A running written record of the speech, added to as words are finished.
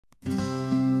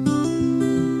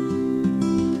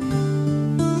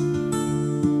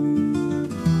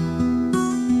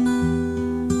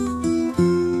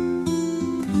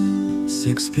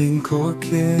6 pink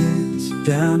orchids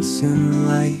dance in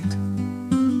light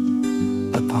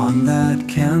upon that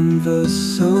canvas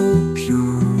so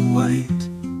pure white.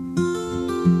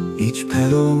 Each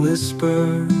petal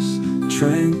whispers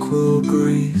tranquil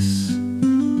grace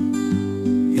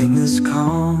in this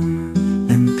calm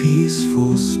and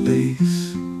peaceful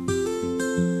space.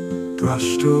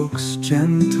 Brushstrokes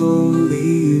gentle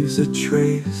leaves a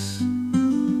trace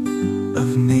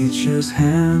of nature's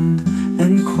hand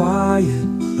and quiet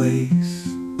place.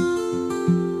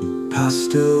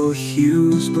 Pastel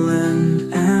hues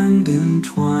blend and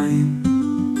entwine,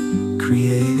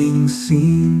 creating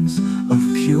scenes of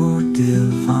pure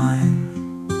divine.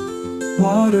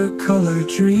 Watercolor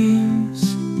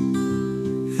dreams,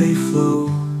 they flow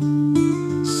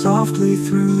softly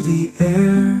through the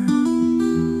air.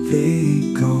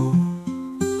 They go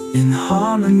in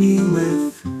harmony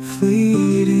with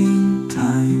fleeting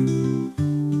time,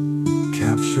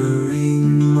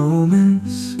 capturing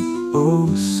moments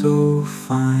oh so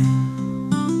fine.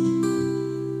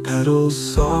 Petals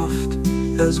soft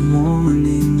as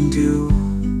morning dew,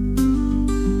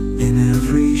 in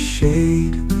every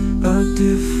shade a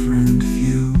different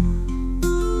view.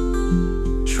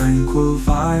 Tranquil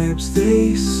vibes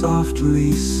they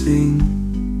softly sing,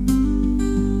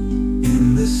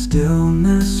 in the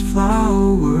stillness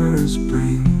flowers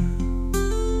bring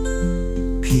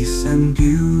peace and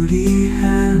beauty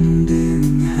hand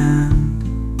in hand.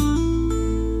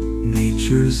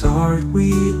 Nature's art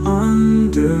we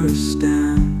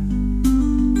understand,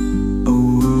 a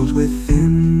world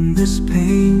within this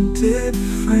painted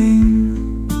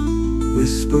frame,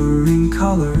 whispering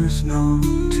colors known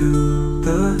to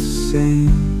the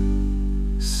same.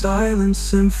 Silent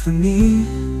symphony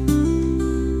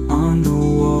on the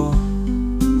wall,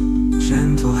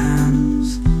 gentle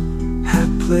hands had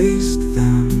placed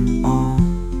them all.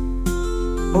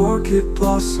 Orchid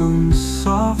blossoms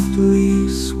softly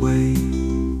sway,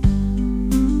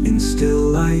 in still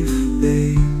life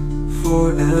they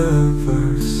forever